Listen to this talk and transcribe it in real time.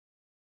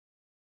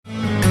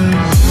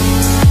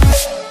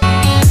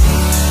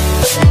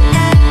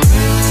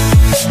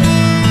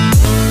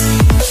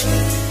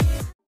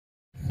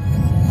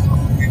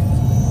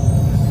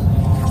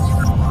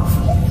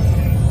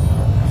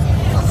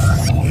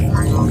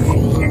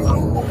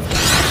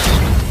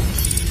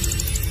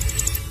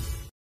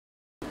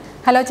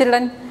Hello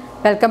children,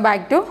 welcome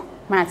back to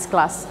maths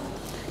class.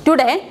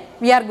 Today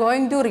we are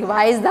going to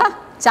revise the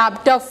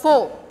chapter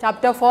 4.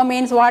 Chapter 4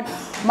 means what?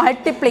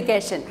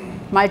 Multiplication.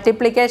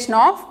 Multiplication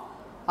of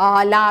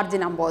large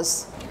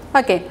numbers.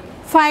 Okay,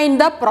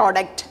 find the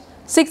product.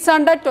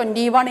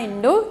 621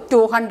 into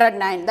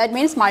 209. That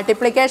means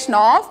multiplication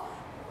of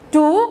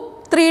two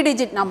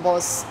 3-digit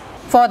numbers.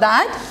 For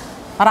that,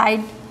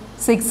 write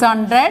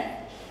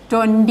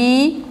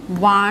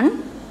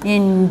 621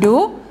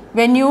 into,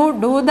 when you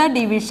do the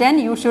division,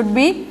 you should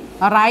be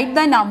write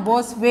the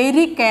numbers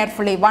very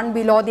carefully, one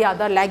below the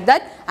other like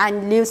that,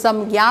 and leave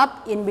some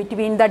gap in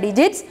between the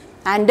digits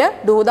and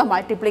do the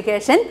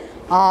multiplication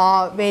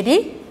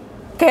very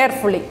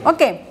carefully.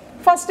 Okay,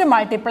 first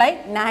multiply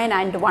 9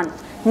 and 1.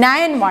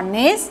 9 1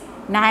 is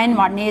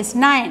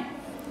 9.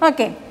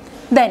 Okay,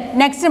 then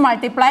next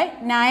multiply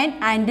 9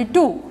 and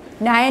 2.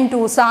 9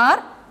 2s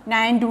are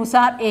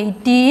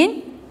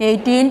 18.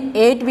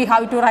 8 we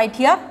have to write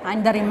here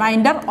and the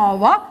remainder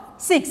over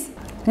 6.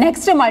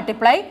 Next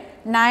multiply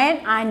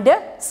 9 and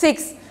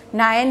 6.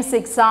 9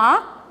 6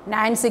 are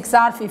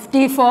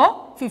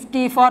 54.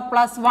 54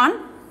 plus 1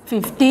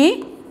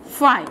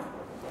 55.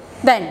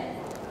 Then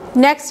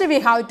next we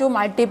have to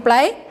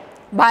multiply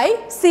by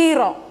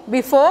 0.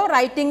 Before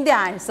writing the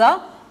answer,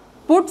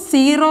 put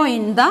 0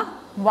 in the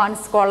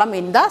ones column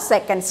in the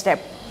second step.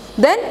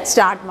 Then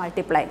start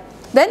multiply.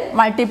 Then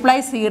multiply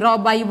 0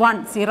 by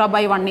 1. 0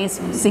 by 1 is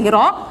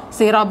 0.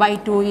 0 by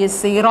 2 is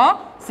 0.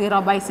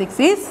 0 by 6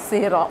 is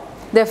 0.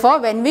 Therefore,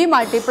 when we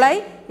multiply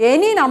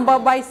any number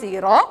by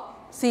 0,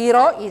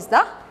 0 is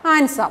the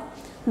answer.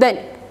 Then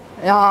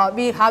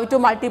we have to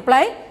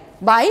multiply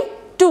by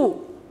 2.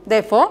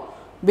 Therefore,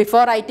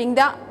 before writing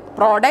the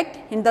product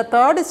in the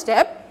third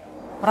step,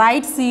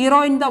 write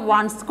 0 in the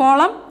ones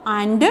column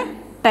and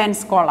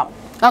tens column.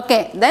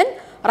 Okay, then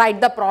write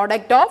the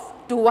product of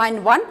 2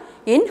 and 1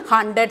 in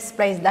hundreds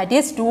place. That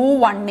is 2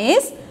 1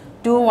 is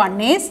 2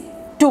 1 is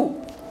 2.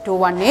 2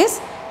 1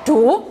 is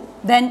 2.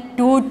 Then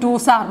 2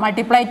 2s are,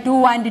 multiply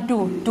 2 and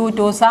 2. 2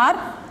 2s are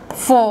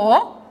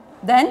 4.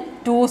 Then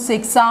 2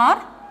 6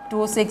 are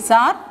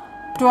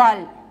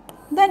 12.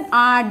 Then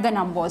add the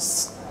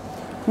numbers.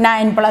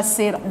 9 plus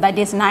 0, that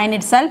is 9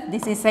 itself.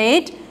 This is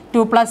 8.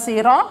 2 plus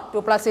 0.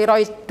 2 plus 0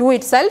 is 2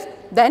 itself.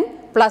 Then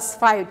plus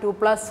 5. 2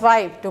 plus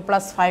 5. 2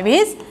 plus 5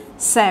 is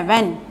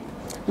 7.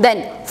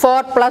 Then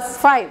 4 plus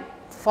 5.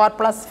 4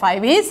 plus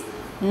 5 is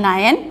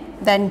 9.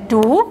 Then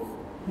 2,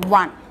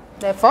 1.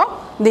 Therefore,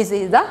 this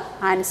is the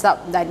answer.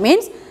 That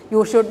means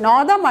you should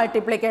know the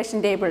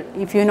multiplication table.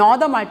 If you know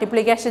the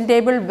multiplication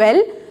table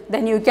well,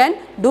 then you can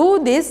do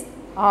this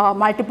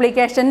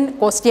multiplication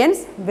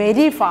questions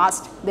very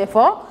fast.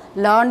 Therefore,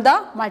 learn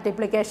the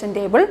multiplication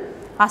table.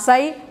 As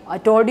I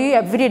told you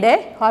every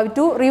day, you have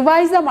to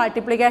revise the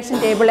multiplication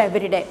table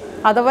every day.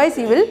 Otherwise,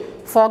 you will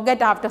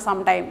forget after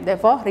some time.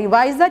 Therefore,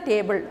 revise the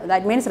table.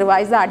 That means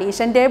revise the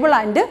addition table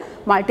and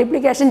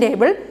multiplication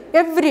table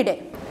every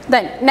day.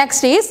 Then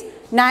next is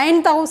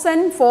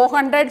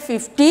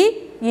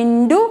 9450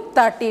 into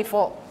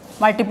 34.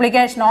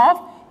 Multiplication of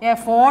a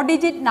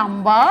 4-digit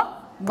number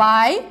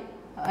by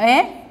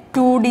a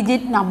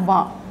 2-digit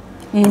number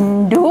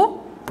into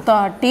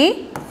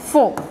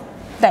 34.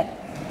 Then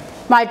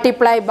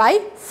multiply by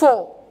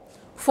 4.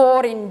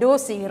 4 into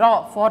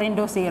 0. 4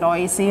 into 0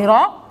 is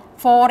 0.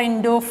 4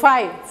 into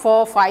 5.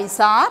 4 5s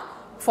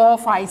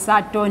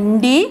are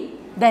 20.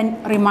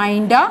 Then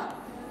remainder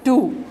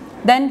 2.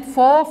 Then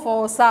 4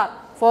 4s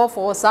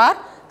are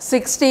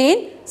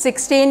 16.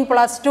 16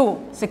 plus 2.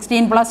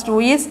 16 plus 2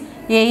 is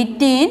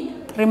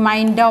 18.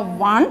 Remainder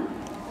 1.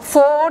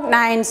 4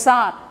 9s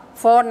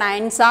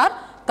are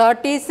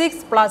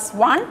 36 plus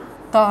 1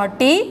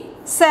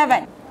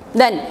 37.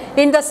 Then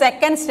in the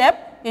second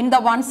step, in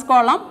the ones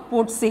column,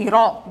 put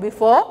 0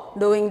 before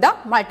doing the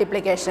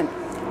multiplication.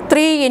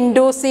 3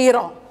 into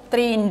 0.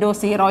 3 into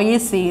 0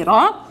 is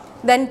 0.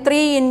 Then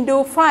 3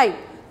 into 5.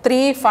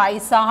 3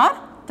 5s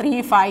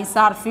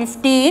are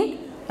 15.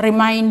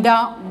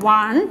 Remainder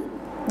 1.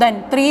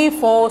 Then 3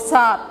 4s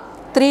are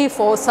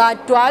 12.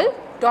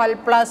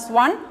 12 plus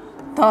 1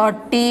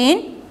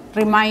 13.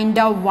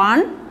 Remainder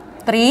 1.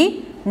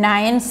 3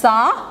 9s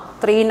are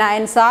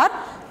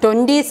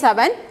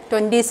 27.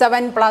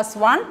 27 plus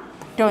 1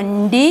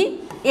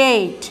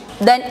 28.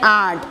 Then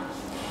add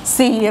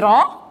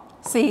 0.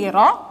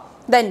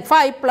 Then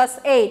 5 plus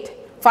 8.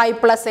 5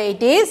 plus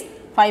 8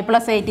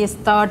 is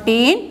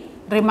 13.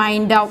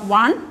 Remainder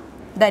 1.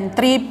 Then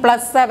 3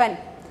 plus 7.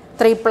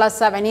 3 plus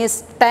 7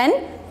 is 10.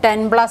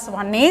 10 plus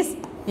 1 is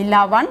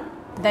 11.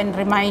 Then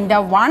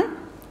remainder 1.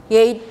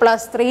 8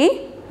 plus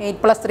 3.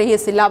 8 plus 3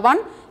 is 11.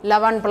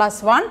 11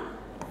 plus 1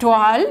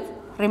 12.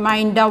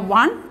 Remainder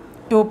 1.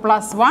 2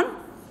 plus 1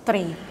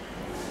 3.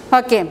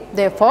 Okay,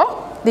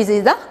 therefore, this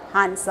is the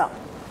answer.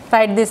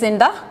 Write this in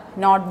the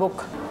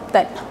notebook.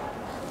 Then,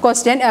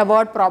 question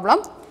about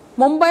problem.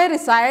 Mumbai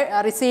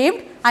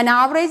received an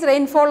average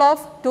rainfall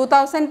of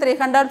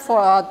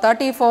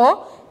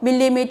 2334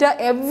 millimeter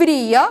every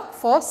year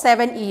for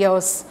 7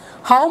 years.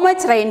 How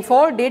much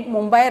rainfall did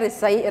Mumbai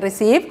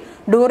receive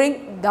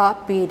during the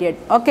period?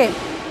 Okay.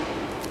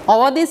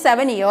 Over these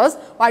 7 years,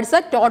 what is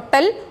the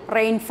total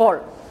rainfall?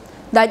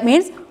 That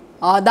means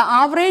the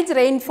average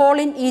rainfall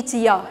in each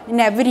year, in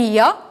every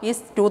year,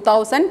 is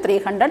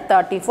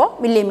 2334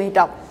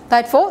 millimeter.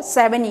 That for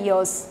 7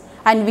 years.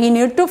 And we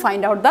need to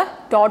find out the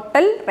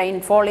total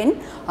rainfall in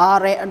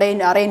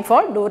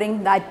rainfall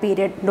during that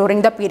period,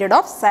 during the period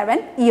of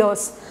 7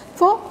 years.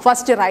 So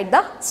first write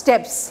the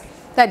steps.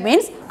 That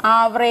means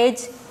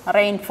average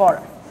rainfall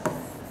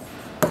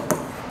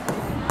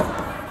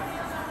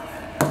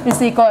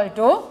is equal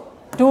to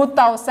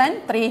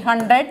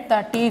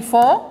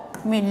 2334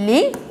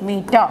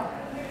 millimeter.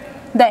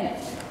 Then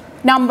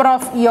number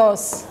of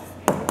years,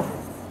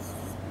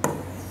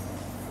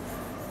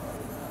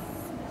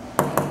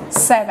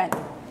 7.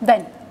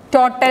 Then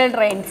total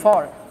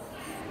rainfall,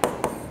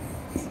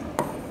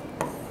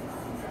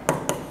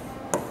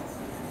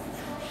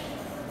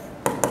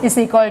 is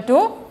equal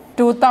to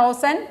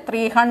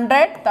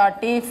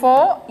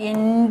 2334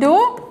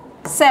 into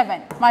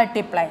 7.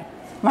 Multiply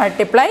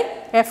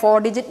a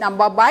 4-digit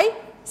number by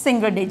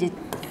single digit.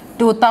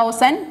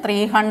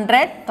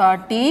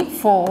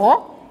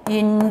 2334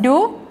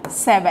 into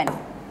 7.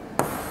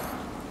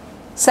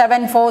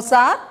 7 fours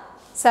are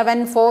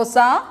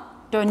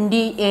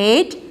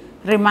 28.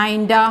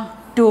 Remainder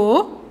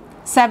 2.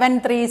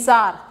 7 threes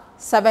are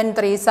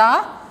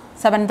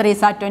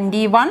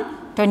 21.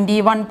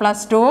 21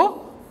 plus 2,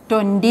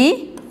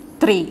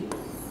 23.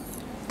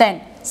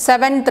 Then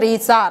 7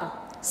 threes are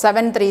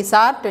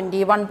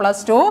 21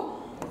 plus 2,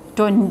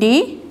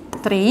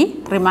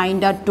 23.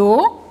 Remainder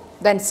 2.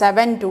 Then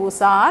 7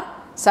 twos are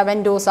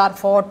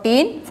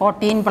 14.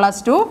 14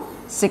 plus 2,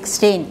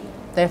 16.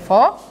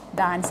 Therefore,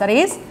 the answer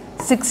is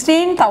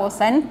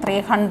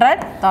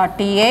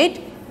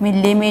 16,338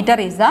 millimeter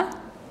is the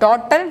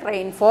total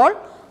rainfall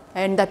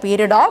in the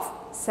period of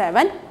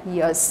 7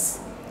 years.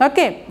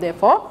 Okay.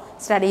 Therefore,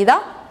 study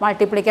the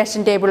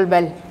multiplication table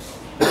well.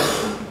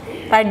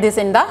 Write this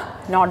in the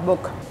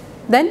notebook.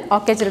 Then,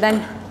 okay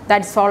children,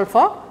 that's all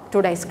for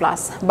today's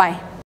class. Bye.